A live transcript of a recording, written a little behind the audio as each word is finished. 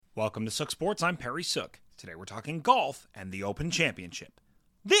Welcome to Sook Sports. I'm Perry Sook. Today we're talking golf and the Open Championship.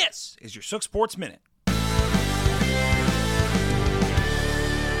 This is your Sook Sports Minute.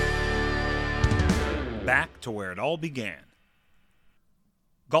 Back to where it all began.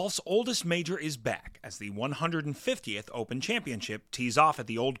 Golf's oldest major is back as the 150th Open Championship tees off at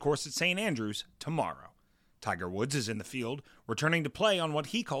the Old Course at St. Andrews tomorrow. Tiger Woods is in the field, returning to play on what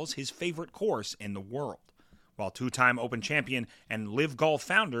he calls his favorite course in the world. While two-time Open champion and LIV Golf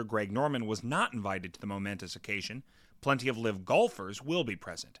founder Greg Norman was not invited to the momentous occasion, plenty of LIV golfers will be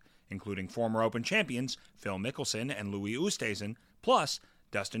present, including former Open champions Phil Mickelson and Louis Oosthuizen, plus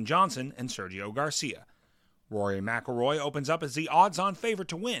Dustin Johnson and Sergio Garcia. Rory McIlroy opens up as the odds-on favorite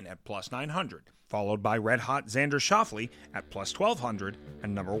to win at plus 900, followed by red-hot Xander Schauffele at plus 1200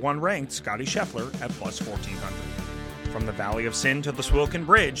 and number one ranked Scottie Scheffler at plus 1400. From the Valley of Sin to the Swilcan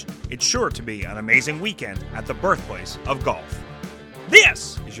Bridge, it's sure to be an amazing weekend at the birthplace of golf.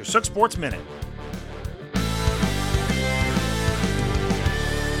 This is your Sook Sports Minute.